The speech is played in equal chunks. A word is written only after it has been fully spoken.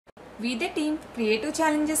We the team Creative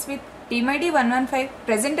Challenges with Team ID 115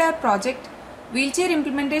 present our project Wheelchair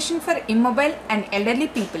Implementation for Immobile and Elderly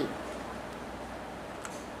People.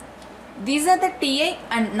 These are the TI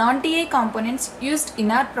and non-TI components used in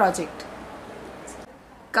our project.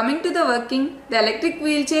 Coming to the working, the electric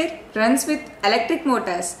wheelchair runs with electric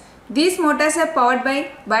motors. These motors are powered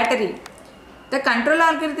by battery. The control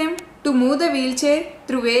algorithm to move the wheelchair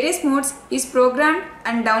through various modes is programmed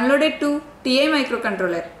and downloaded to TI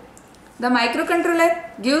microcontroller. The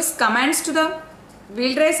microcontroller gives commands to the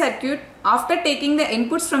wheel drive circuit after taking the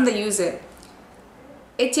inputs from the user.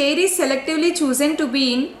 A chair is selectively chosen to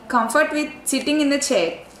be in comfort with sitting in the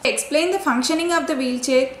chair. To explain the functioning of the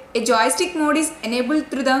wheelchair, a joystick mode is enabled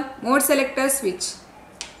through the mode selector switch.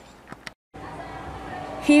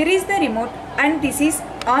 Here is the remote and this is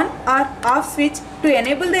on or off switch to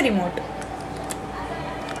enable the remote.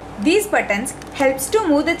 These buttons helps to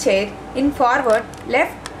move the chair in forward,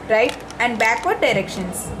 left, right and backward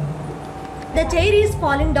directions. The chair is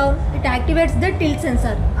falling down, it activates the tilt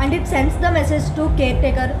sensor and it sends the message to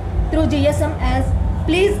caretaker through GSM as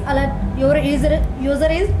please alert your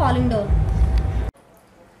user is falling down.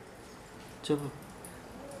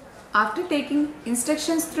 After taking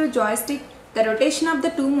instructions through joystick, the rotation of the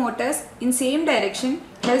two motors in same direction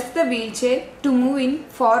helps the wheelchair to move in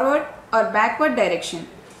forward or backward direction.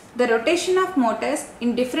 The rotation of motors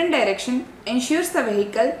in different direction ensures the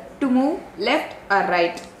vehicle to move left or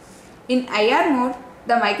right. In IR mode,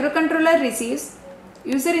 the microcontroller receives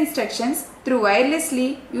user instructions through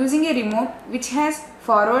wirelessly using a remote which has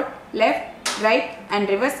forward, left, right and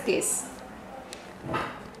reverse case.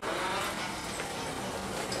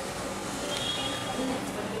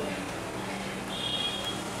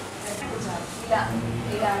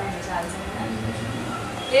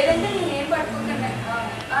 లేదంటే నేనేం పట్టుకుంటాను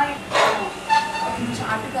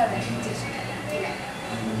చాటు కాదండి just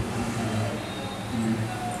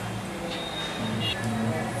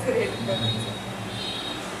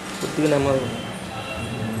కొద్దిగా నెమ్మది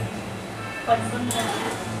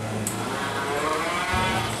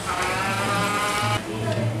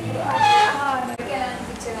ఎలా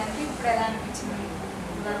అనిపించేదానికి ఇప్పుడు ఎలా అనిపించింది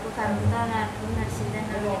వరకు కలుగుతా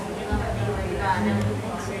నడిచిందని బాగానే